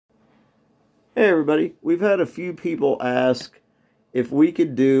Hey everybody, we've had a few people ask if we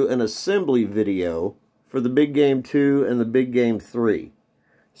could do an assembly video for the Big Game 2 and the Big Game 3.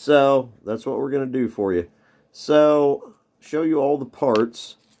 So, that's what we're going to do for you. So, show you all the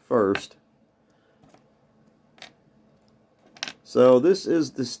parts first. So, this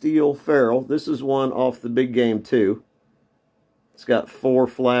is the steel ferrule. This is one off the Big Game 2. It's got 4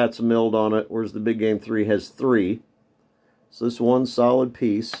 flats milled on it, whereas the Big Game 3 has 3. So, this one solid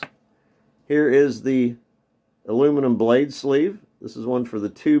piece. Here is the aluminum blade sleeve. This is one for the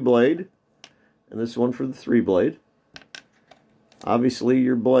 2 blade, and this one for the 3 blade. Obviously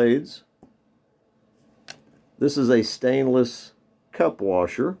your blades. This is a stainless cup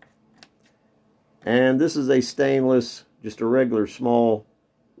washer, and this is a stainless, just a regular small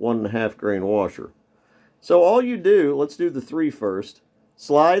 1.5 grain washer. So all you do, let's do the 3 first.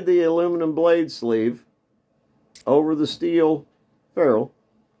 Slide the aluminum blade sleeve over the steel ferrule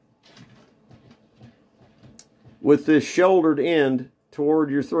with this shouldered end toward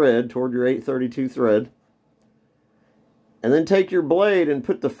your thread, toward your 832 thread. And then take your blade and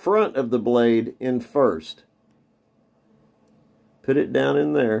put the front of the blade in first. Put it down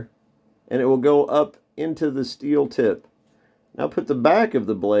in there, and it will go up into the steel tip. Now put the back of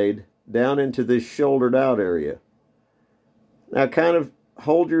the blade down into this shouldered out area. Now kind of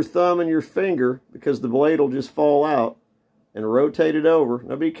hold your thumb and your finger, because the blade will just fall out, and rotate it over.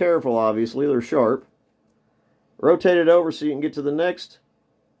 Now be careful, obviously, they're sharp. Rotate it over so you can get to the next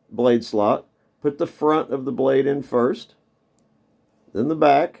blade slot. Put the front of the blade in first, then the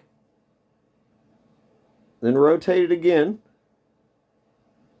back, then rotate it again.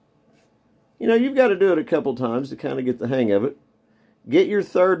 You know, you've got to do it a couple times to kind of get the hang of it. Get your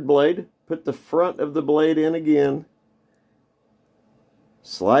 3rd blade, put the front of the blade in again,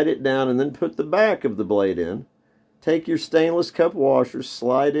 slide it down, and then put the back of the blade in. Take your stainless cup washer,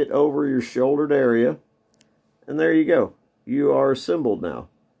 slide it over your shouldered area, and there you go. You are assembled now.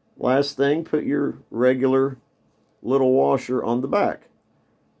 Last thing, put your regular little washer on the back.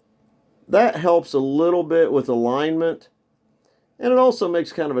 That helps a little bit with alignment, and it also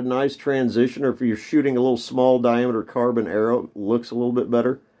makes kind of a nice transition, or if you're shooting a little small diameter carbon arrow, it looks a little bit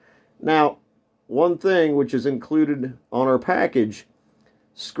better. Now, one thing which is included on our package,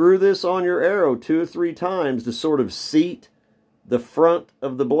 screw this on your arrow 2 or 3 times to sort of seat the front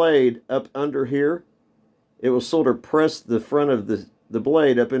of the blade up under here. It will sort of press the front of the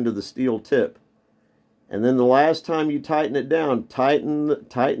blade up into the steel tip. And then the last time you tighten it down, tighten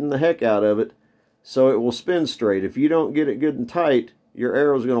the heck out of it so it will spin straight. If you don't get it good and tight, your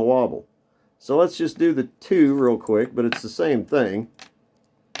arrow's going to wobble. So let's just do the 2 real quick, but it's the same thing.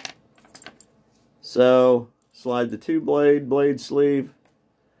 So slide the 2 blade sleeve,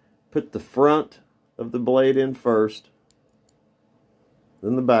 put the front of the blade in first,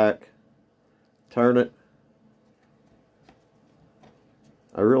 then the back, turn it.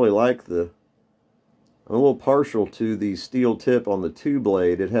 I really like I'm a little partial to the steel tip on the 2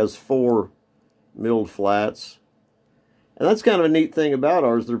 blade. It has 4 milled flats. And that's kind of a neat thing about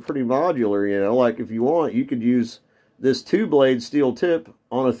ours. They're pretty modular, you know. Like if you want, you could use this 2 blade steel tip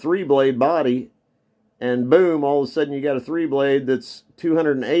on a 3 blade body, and boom, all of a sudden you got a 3 blade that's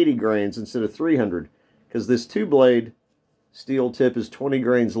 280 grains instead of 300. Because this 2 blade steel tip is 20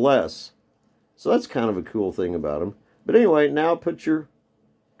 grains less. So that's kind of a cool thing about them. But anyway, now put your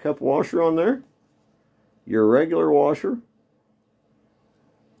cup washer on there, your regular washer,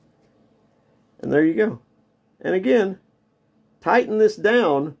 and there you go. And again, tighten this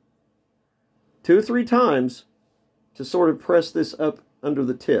down 2 or 3 times to sort of press this up under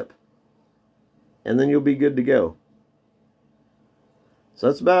the tip, and then you'll be good to go. So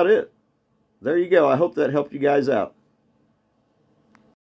that's about it. There you go. I hope that helped you guys out.